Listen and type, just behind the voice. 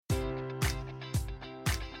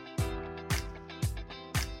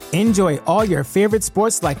Enjoy all your favorite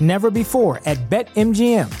sports like never before at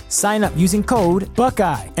BetMGM. Sign up using code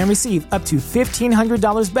Buckeye and receive up to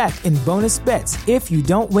 $1,500 back in bonus bets if you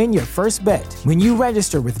don't win your first bet. When you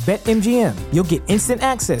register with BetMGM, you'll get instant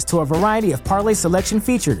access to a variety of parlay selection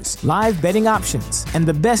features, live betting options, and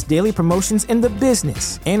the best daily promotions in the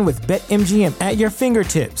business. And with BetMGM at your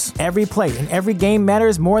fingertips, every play and every game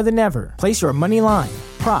matters more than ever. Place your money line,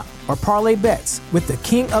 prop, or parlay bets with the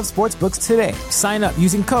king of sportsbooks today. Sign up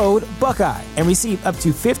using code Buckeye and receive up to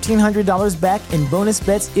 $1,500 back in bonus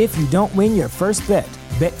bets if you don't win your first bet.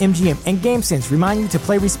 BetMGM and GameSense remind you to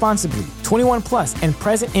play responsibly. 21 plus and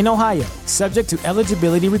present in Ohio, subject to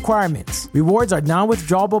eligibility requirements. Rewards are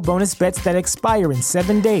non-withdrawable bonus bets that expire in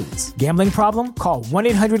 7 days. Gambling problem? Call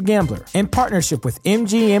 1-800-GAMBLER. In partnership with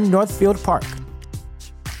MGM Northfield Park.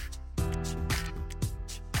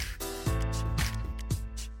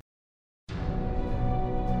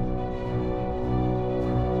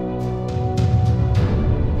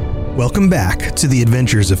 Welcome back to the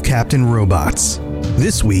adventures of Captain Robots.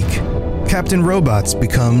 This week, Captain Robots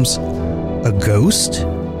becomes a ghost?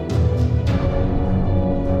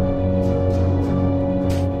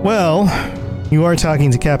 Well, you are talking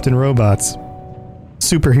to Captain Robots,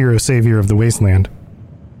 superhero savior of the wasteland,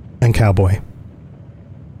 and cowboy.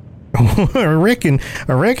 I reckon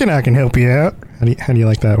I can help you out. How do you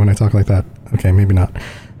like that when I talk like that? Okay, maybe not.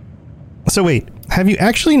 So wait, have you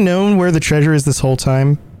actually known where the treasure is this whole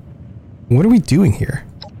time? What are we doing here?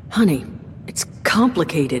 Honey, it's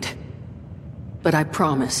complicated. But I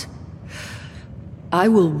promise, I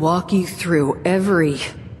will walk you through every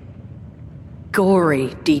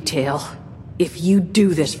gory detail if you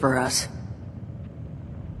do this for us.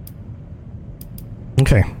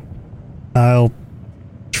 Okay. I'll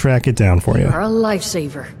track it down for you. You're a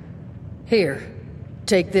lifesaver. Here,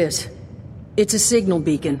 take this. It's a signal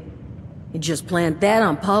beacon. You just plant that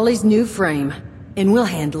on Polly's new frame, and we'll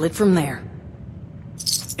handle it from there.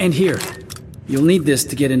 And here, you'll need this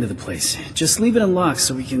to get into the place. Just leave it unlocked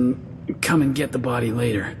so we can come and get the body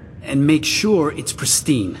later. And make sure it's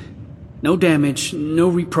pristine. No damage,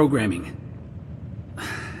 no reprogramming.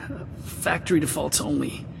 Factory defaults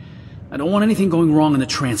only. I don't want anything going wrong in the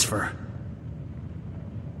transfer.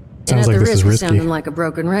 Sounds like this is risky. Sounding like a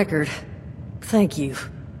broken record. Thank you.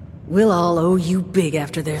 We'll all owe you big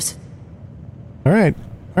after this. All right,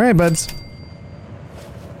 buds.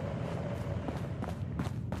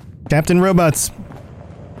 Captain Robots,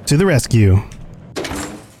 to the rescue.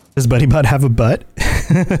 Does Buddy Bot have a butt?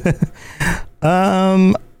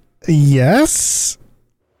 Yes?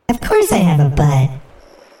 Of course I have a butt.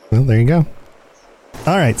 Well, there you go.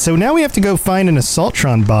 Alright, so now we have to go find an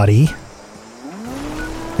Assaultron body.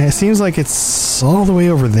 And it seems like it's all the way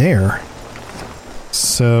over there.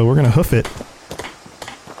 So we're gonna hoof it.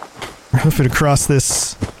 Hoof it across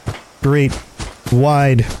this great,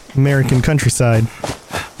 wide American countryside.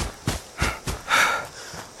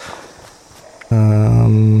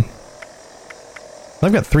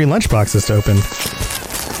 I've got 3 lunchboxes to open.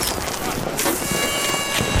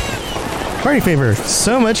 Party favor,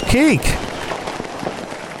 so much cake!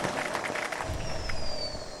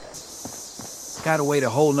 Gotta wait a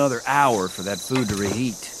whole nother hour for that food to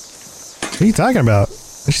reheat. What are you talking about?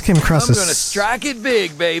 I just came across I'm this... gonna strike it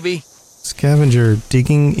big, baby! Scavenger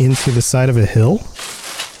digging into the side of a hill?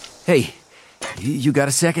 Hey, you got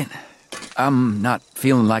a second? I'm not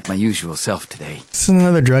feeling like my usual self today. This is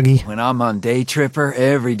another druggie. When I'm on Day Tripper,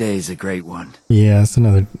 every day's a great one. Yeah, it's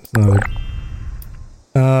another...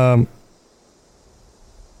 I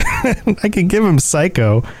could give him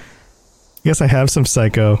Psycho. I guess I have some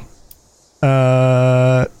Psycho.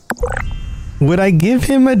 Would I give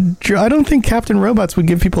him a I don't think Captain Robots would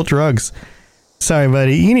give people drugs. Sorry,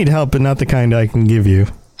 buddy. You need help, but not the kind I can give you.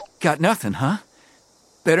 Got nothing, huh?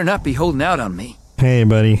 Better not be holding out on me. Hey,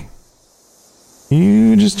 buddy.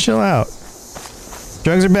 You just chill out.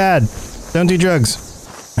 Drugs are bad. Don't do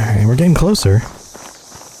drugs. Alright, we're getting closer.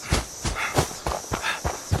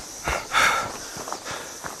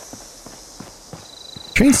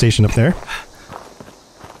 Train station up there.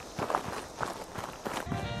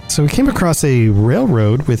 So we came across a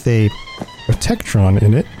railroad with a Protectron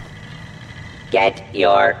in it. Get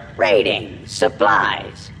your raiding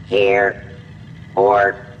supplies here,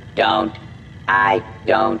 or don't. I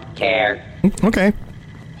don't care. Okay.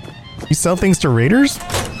 You sell things to raiders?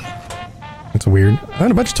 That's weird. I had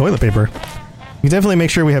a bunch of toilet paper. You definitely make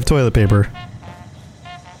sure we have toilet paper.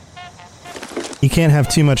 You can't have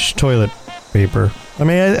too much toilet paper. I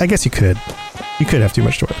mean, I guess you could. You could have too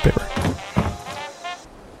much toilet paper.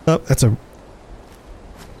 Oh, that's a...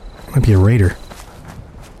 Might be a raider.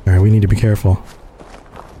 Alright, we need to be careful.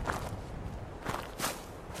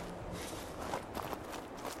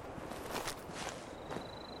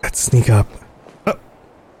 Sneak up. Oh.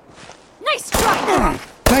 Nice try!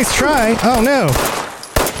 Nice try? Oh no!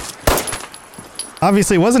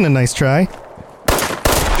 Obviously it wasn't a nice try.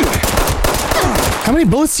 How many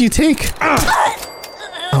bullets do you take?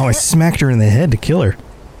 Oh, I smacked her in the head to kill her.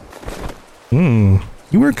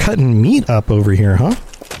 You were cutting meat up over here, huh?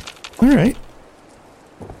 Alright.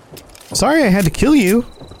 Sorry I had to kill you.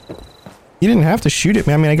 You didn't have to shoot at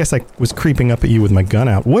me. I mean, I guess I was creeping up at you with my gun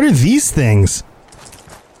out. What are these things?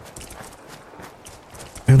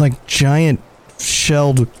 They're like giant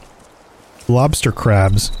shelled lobster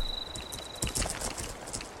crabs.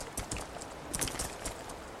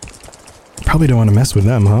 Probably don't want to mess with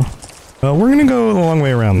them, huh? Well, we're gonna go the long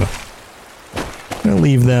way around, though. I'm gonna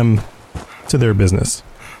leave them to their business.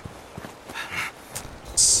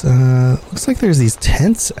 Looks like there's these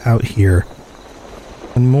tents out here.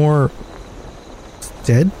 And more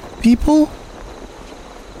dead people?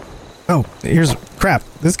 Oh, here's... crap.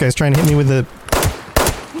 This guy's trying to hit me with a...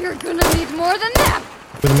 You're gonna need more than that!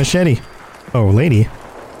 with a machete. Oh, lady.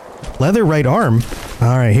 Leather right arm.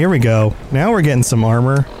 Alright, here we go. Now we're getting some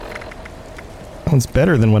armor. That one's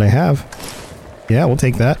better than what I have. Yeah, we'll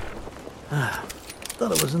take that.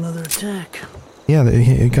 Thought it was another attack. Yeah,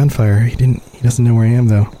 the gunfire. He doesn't know where I am,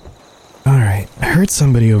 though. Alright, I heard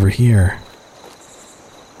somebody over here.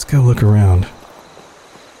 Let's go look around.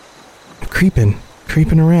 I'm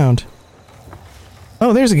creeping around.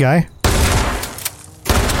 Oh, there's a guy.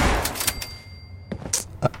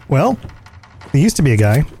 Well, there used to be a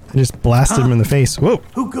guy. I just blasted him in the face. Whoa!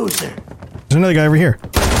 Who goes there? There's another guy over here.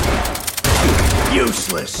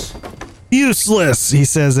 Useless. Useless, he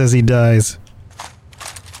says as he dies.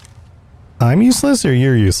 I'm useless or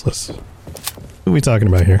you're useless? Who are we talking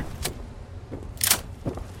about here?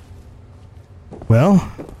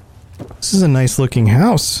 Well, this is a nice looking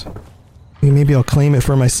house. Maybe I'll claim it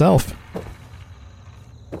for myself.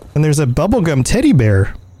 And there's a bubblegum teddy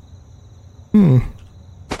bear. I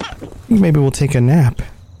think maybe we'll take a nap.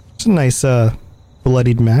 There's a nice,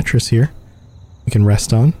 bloodied mattress here we can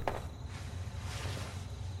rest on.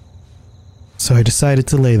 So I decided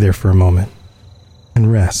to lay there for a moment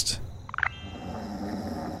and rest.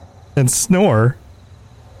 And snore.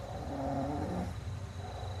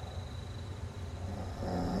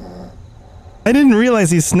 I didn't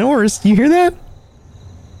realize he snores. Do you hear that?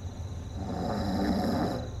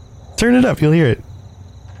 Turn it up, you'll hear it.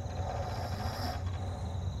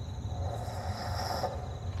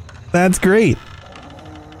 That's great.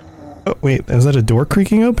 Oh, wait, is that a door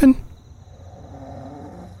creaking open?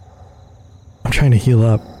 I'm trying to heal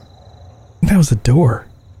up. That was a door.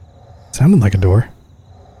 Sounded like a door.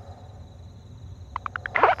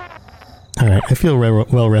 Alright, I feel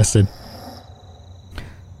well rested.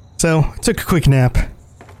 So, I took a quick nap.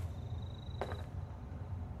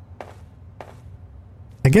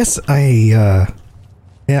 I guess I'm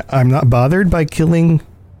not bothered by killing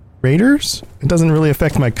raiders. It doesn't really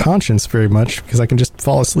affect my conscience very much, because I can just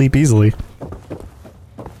fall asleep easily.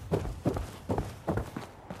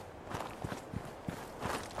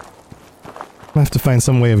 I'll have to find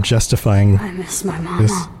some way of justifying I miss my mama.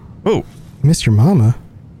 this. Oh, you missed your mama?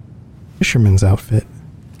 Fisherman's outfit.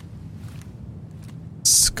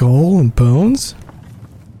 Skull and bones?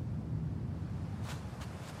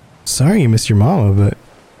 Sorry you missed your mama, but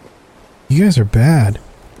you guys are bad.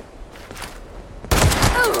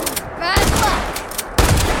 Oh, bad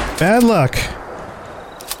luck! Bad luck.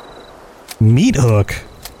 Meat hook.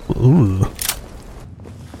 Ooh.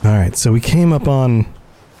 Alright, so we came up on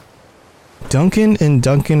Duncan and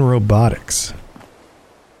Duncan Robotics.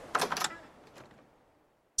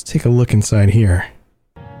 Let's take a look inside here.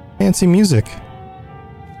 Fancy music.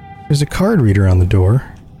 There's a card reader on the door.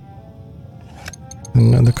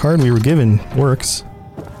 And the card we were given works.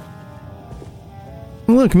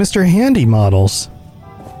 Look, Mr. Handy models.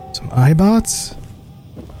 Some iBots.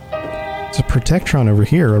 There's a Protectron over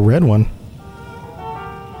here, a red one.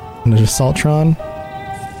 And an Assaultron.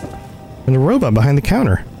 And a robot behind the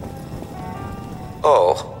counter.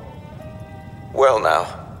 Oh. Well now,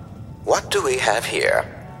 what do we have here?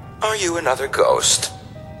 Are you another ghost?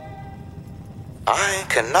 I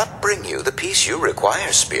cannot bring you the peace you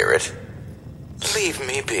require, Spirit. Leave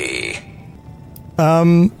me be.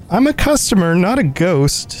 I'm a customer, not a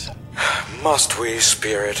ghost. Must we,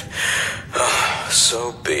 Spirit?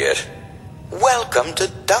 So be it. Welcome to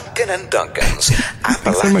Duncan and Duncan's,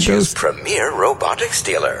 Appalachia's premier robotics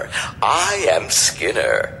dealer. I am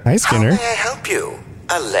Skinner. Hi, Skinner. How may I help you?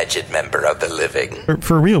 Alleged member of the living.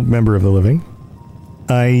 For a real member of the living.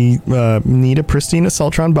 I need a pristine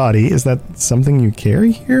Assaultron body. Is that something you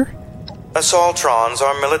carry here? Assaultrons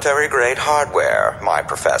are military-grade hardware, my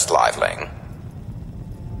professed liveling.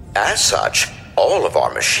 As such, all of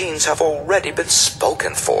our machines have already been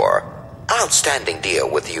spoken for. Outstanding deal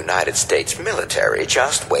with the United States military,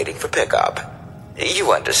 just waiting for pickup.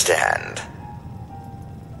 You understand.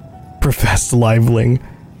 Professed Liveling.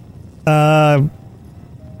 Well...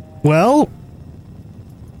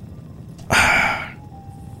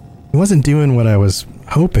 He wasn't doing what I was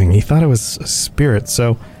hoping. He thought it was a spirit,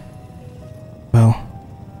 so... Well,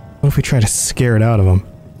 what if we try to scare it out of him?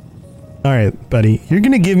 Alright, buddy, you're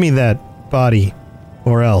gonna give me that body,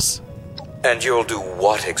 or else. And you'll do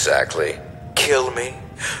what exactly? Kill me?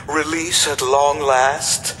 Release at long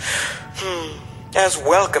last? As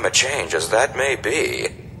welcome a change as that may be,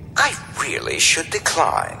 I really should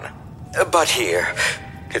decline. But here,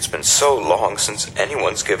 it's been so long since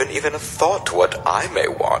anyone's given even a thought to what I may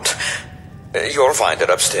want. You'll find it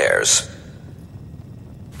upstairs.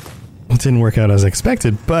 It didn't work out as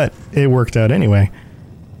expected, but it worked out anyway.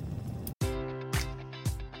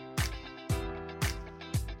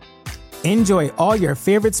 Enjoy all your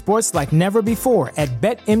favorite sports like never before at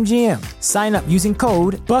BetMGM. Sign up using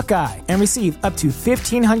code Buckeye and receive up to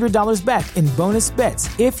 $1,500 back in bonus bets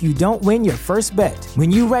if you don't win your first bet.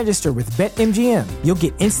 When you register with BetMGM, you'll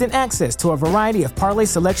get instant access to a variety of parlay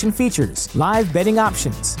selection features, live betting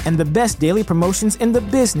options, and the best daily promotions in the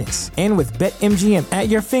business. And with BetMGM at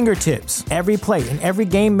your fingertips, every play and every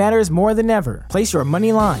game matters more than ever. Place your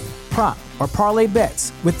money line, prop, or parlay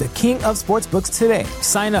bets with the king of sportsbooks today.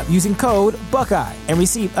 Sign up using code Buckeye and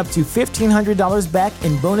receive up to $1,500 back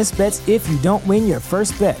in bonus bets if you don't win your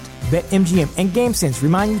first bet. BetMGM and GameSense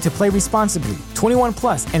remind you to play responsibly. 21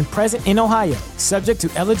 plus and present in Ohio, subject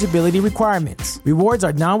to eligibility requirements. Rewards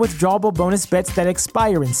are non-withdrawable bonus bets that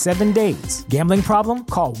expire in 7 days. Gambling problem?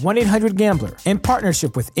 Call 1-800-GAMBLER in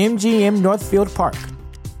partnership with MGM Northfield Park.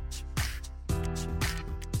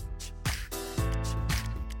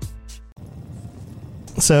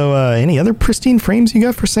 So, any other pristine frames you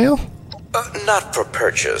got for sale? Not for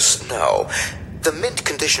purchase, no. The mint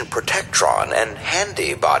condition Protectron and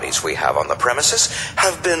Handy bodies we have on the premises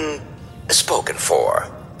have been spoken for.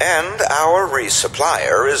 And our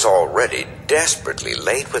resupplier is already desperately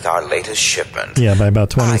late with our latest shipment. Yeah, by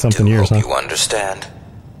about 20-something years, huh? You understand?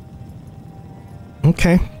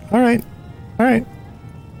 Okay. All right.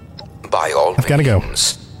 By all means. I've got to go.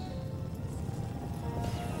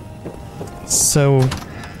 So,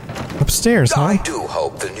 upstairs, huh? I do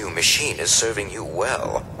hope the new machine is serving you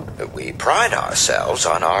well. We pride ourselves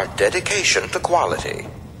on our dedication to quality.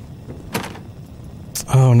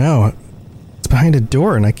 Oh no, it's behind a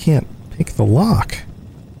door and I can't pick the lock.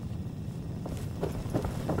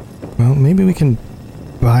 Well, maybe we can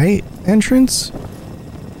buy entrance?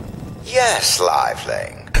 Yes,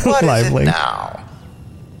 Liveling. What is it now?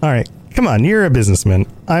 Alright, come on, you're a businessman.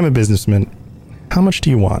 I'm a businessman. How much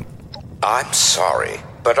do you want? I'm sorry,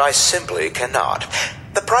 but I simply cannot.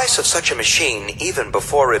 The price of such a machine, even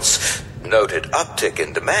before its noted uptick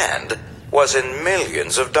in demand, was in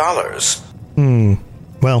millions of dollars.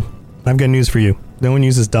 Well, I've got news for you. No one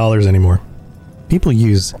uses dollars anymore. People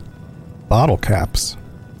use bottle caps.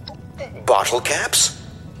 Bottle caps?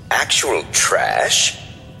 Actual trash?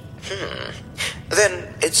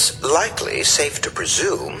 Then it's likely safe to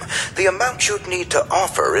presume the amount you'd need to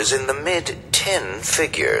offer is in the mid-10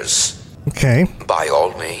 figures. Okay. By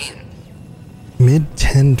all means.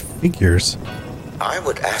 Mid-10 figures? I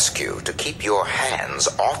would ask you to keep your hands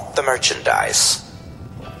off the merchandise.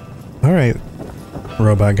 Alright,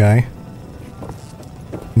 robot guy.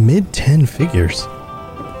 Mid-10 figures?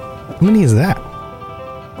 How many is that?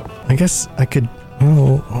 I guess I could,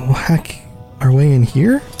 hack our way in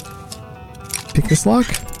here? Pick this lock?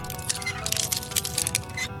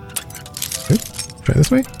 Oop. Try this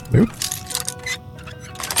way? Oop.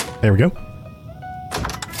 There we go.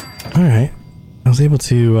 Alright. I was able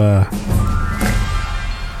to,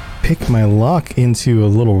 pick my lock into a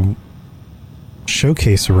little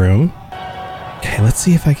showcase room. Okay, let's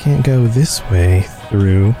see if I can't go this way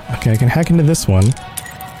through. Okay, I can hack into this one.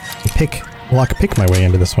 And pick my way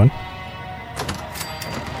into this one.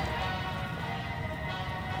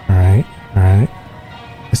 Alright.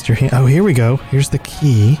 Mr. Oh, here we go. Here's the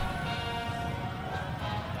key.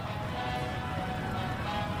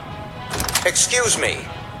 Excuse me.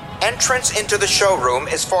 Entrance into the showroom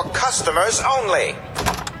is for customers only.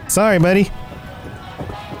 Sorry, buddy.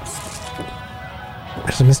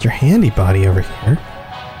 There's a Mr. Handy body over here.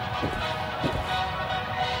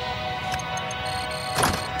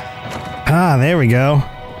 Ah, there we go.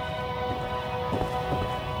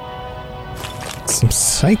 Some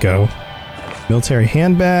psycho. Military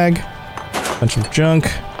handbag. Bunch of junk.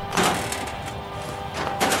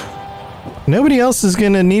 Nobody else is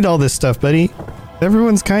gonna need all this stuff, buddy.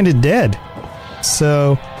 everyone's kind of dead.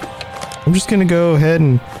 So I'm just gonna go ahead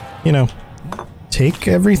and, you know, take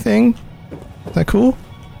everything. Is that cool?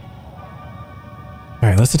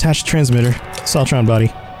 Alright, let's attach the transmitter. Saltron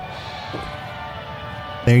body.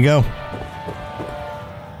 There you go.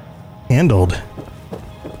 Handled.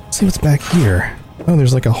 Let's see what's back here. Oh,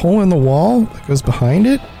 there's like a hole in the wall that goes behind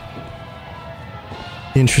it.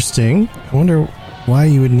 Interesting. I wonder why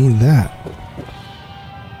you would need that.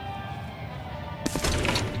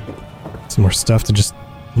 Some more stuff to just...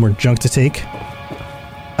 more junk to take.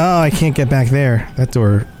 Oh, I can't get back there. That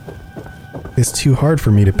door is too hard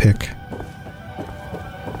for me to pick.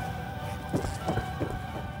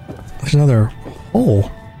 There's another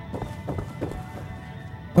hole.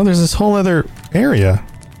 Oh, there's this whole other area.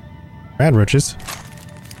 Rad roaches.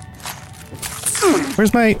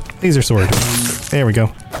 Where's my laser sword? There we go.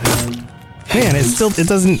 Man,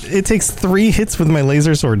 it takes 3 hits with my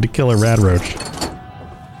laser sword to kill a rad roach.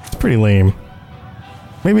 It's pretty lame.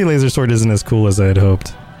 Maybe laser sword isn't as cool as I had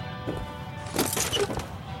hoped.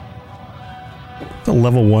 It's a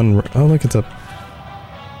level 1. Oh, look, it's a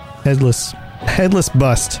headless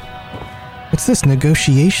bust. What's this?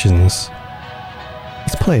 Negotiations.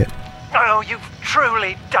 Let's play it. Oh, you've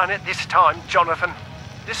truly done it this time, Jonathan.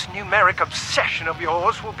 This numeric obsession of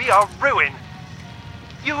yours will be our ruin.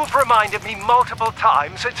 You've reminded me multiple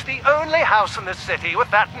times it's the only house in the city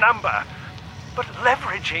with that number. But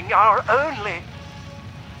leveraging our only...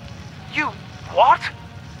 You what?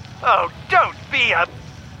 Oh, don't be a...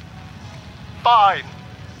 Fine.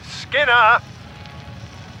 Skinner!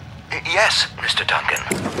 Yes, Mr. Duncan.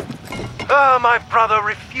 My brother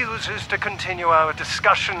refuses to continue our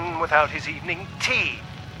discussion without his evening tea.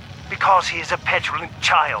 Because he is a petulant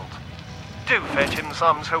child. Do fetch him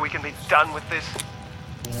some so we can be done with this.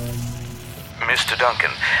 Mr.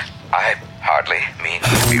 Duncan, I hardly mean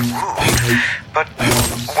to be rude, but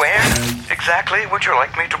where exactly would you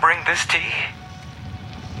like me to bring this tea?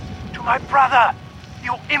 To my brother,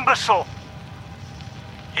 you imbecile!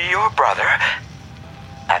 Your brother?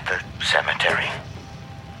 At the cemetery?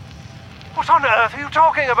 What on earth are you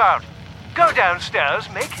talking about? Go downstairs,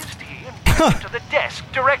 make his tea, and bring it to the desk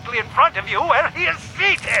directly in front of you where he is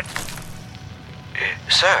seated!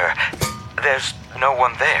 Sir, there's no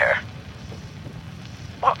one there.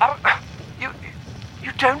 Well,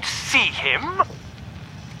 you don't see him?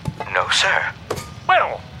 No, sir.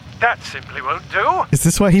 Well, that simply won't do. Is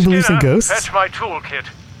this why he believes in ghosts? Fetch my toolkit.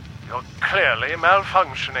 You're clearly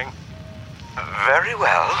malfunctioning. Very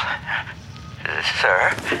well,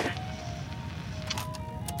 sir.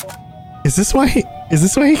 Is this why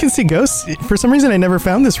he can see ghosts? For some reason I never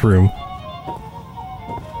found this room.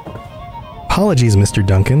 Apologies, Mr.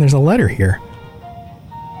 Duncan. There's a letter here.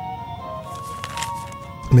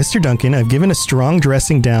 Mr. Duncan, I've given a strong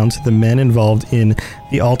dressing down to the men involved in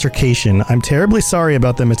the altercation. I'm terribly sorry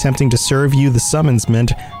about them attempting to serve you the summons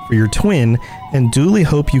meant for your twin, and duly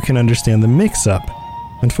hope you can understand the mix-up.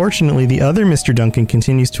 Unfortunately, the other Mr. Duncan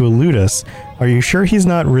continues to elude us. Are you sure he's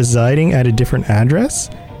not residing at a different address?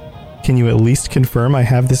 Can you at least confirm I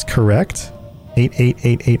have this correct?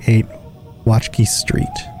 88888 Watchkey Street.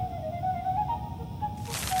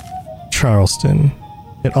 Charleston.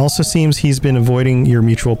 It also seems he's been avoiding your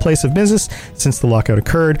mutual place of business since the lockout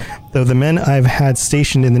occurred, though the men I've had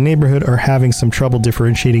stationed in the neighborhood are having some trouble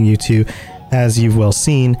differentiating you two, as you've well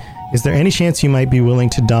seen. Is there any chance you might be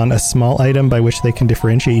willing to don a small item by which they can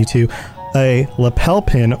differentiate you two? A lapel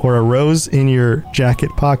pin or a rose in your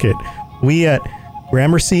jacket pocket? We at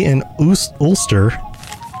Gramercy and Ulster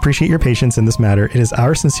appreciate your patience in this matter. It is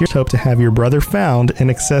our sincere hope to have your brother found and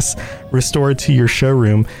access restored to your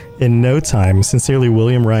showroom in no time. Sincerely,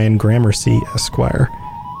 William Ryan Gramercy, Esquire.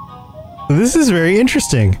 This is very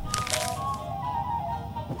interesting.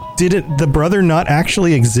 Did the brother not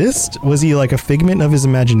actually exist? Was he like a figment of his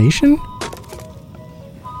imagination?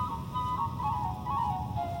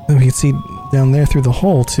 Oh, you can see down there through the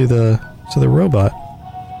hole to the robot.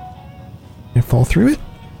 Can I fall through it?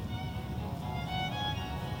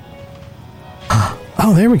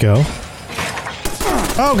 Oh, there we go.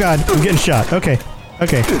 Oh god, I'm getting shot. Okay.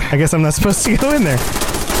 I guess I'm not supposed to go in there.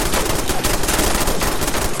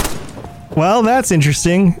 Well, that's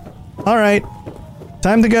interesting. Alright.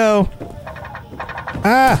 Time to go.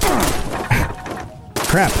 Ah!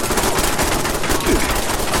 Crap.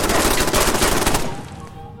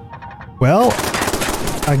 Well,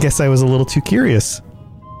 I guess I was a little too curious.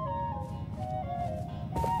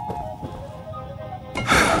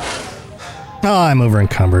 Oh, I'm over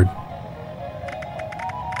encumbered.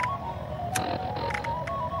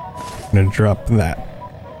 I'm gonna drop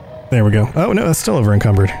that. There we go. Oh no, that's still over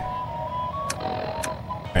encumbered.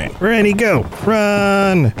 Alright. Ready, go.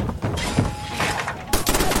 Run.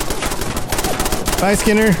 Bye,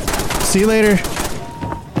 Skinner. See you later.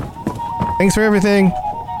 Thanks for everything.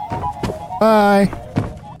 Bye.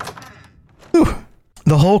 Whew.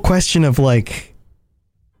 The whole question of, like,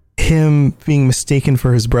 him being mistaken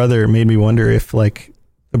for his brother made me wonder if, like,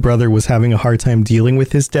 the brother was having a hard time dealing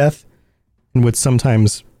with his death and would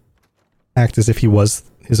sometimes act as if he was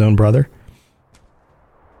his own brother,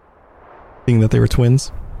 being that they were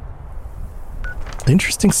twins.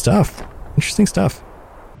 Interesting stuff. Interesting stuff.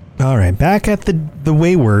 All right, back at the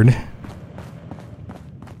Wayward.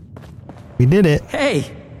 We did it.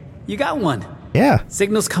 Hey, you got one. Yeah.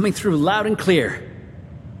 Signal's coming through loud and clear.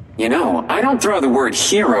 You know, I don't throw the word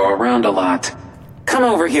hero around a lot. Come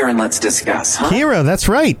over here and let's discuss, huh? Hero, that's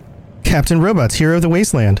right. Captain Robot's Hero of the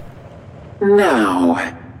Wasteland. Now,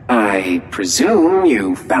 I presume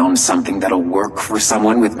you found something that'll work for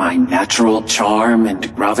someone with my natural charm and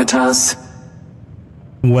gravitas?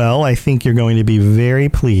 Well, I think you're going to be very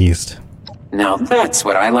pleased. Now that's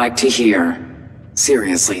what I like to hear.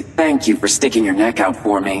 Seriously, thank you for sticking your neck out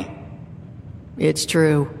for me. It's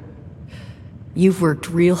true. You've worked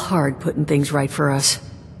real hard putting things right for us.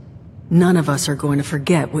 None of us are going to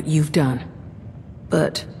forget what you've done.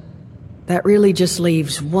 But that really just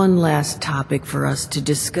leaves one last topic for us to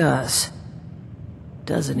discuss.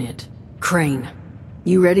 Doesn't it? Crane,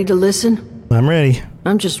 you ready to listen? I'm ready.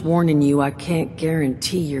 I'm just warning you, I can't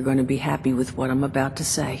guarantee you're going to be happy with what I'm about to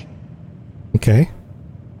say. Okay.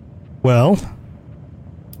 Well...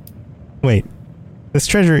 Wait. This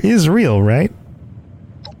treasure is real, right?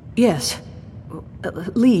 Yes.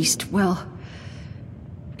 At least, well...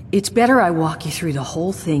 It's better I walk you through the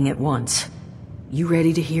whole thing at once. You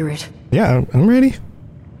ready to hear it? Yeah, I'm ready.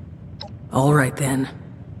 All right, then.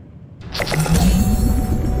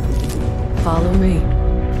 Follow me.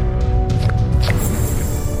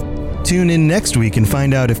 Tune in next week and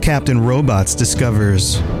find out if Captain Robots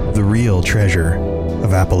discovers the real treasure of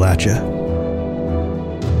Appalachia.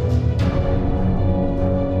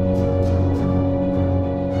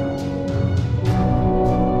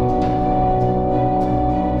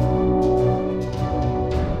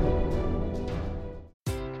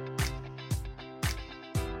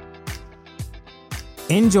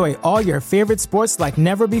 Enjoy all your favorite sports like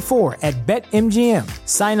never before at BetMGM.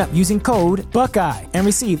 Sign up using code Buckeye and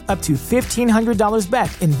receive up to $1,500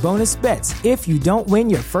 back in bonus bets if you don't win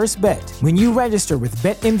your first bet. When you register with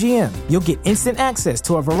BetMGM, you'll get instant access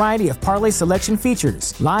to a variety of parlay selection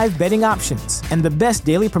features, live betting options, and the best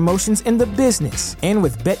daily promotions in the business. And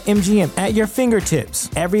with BetMGM at your fingertips,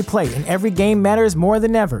 every play and every game matters more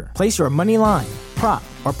than ever. Place your money line, prop,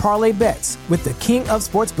 or parlay bets with the king of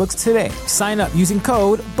sportsbooks today. Sign up using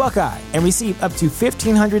code Buckeye and receive up to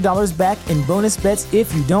 $1,500 back in bonus bets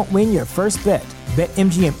if you don't win your first bet.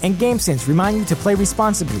 BetMGM and GameSense remind you to play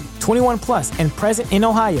responsibly. 21 plus and present in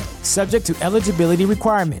Ohio, subject to eligibility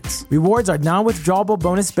requirements. Rewards are non-withdrawable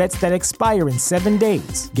bonus bets that expire in 7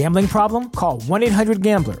 days. Gambling problem? Call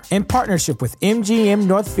 1-800-GAMBLER in partnership with MGM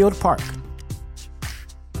Northfield Park.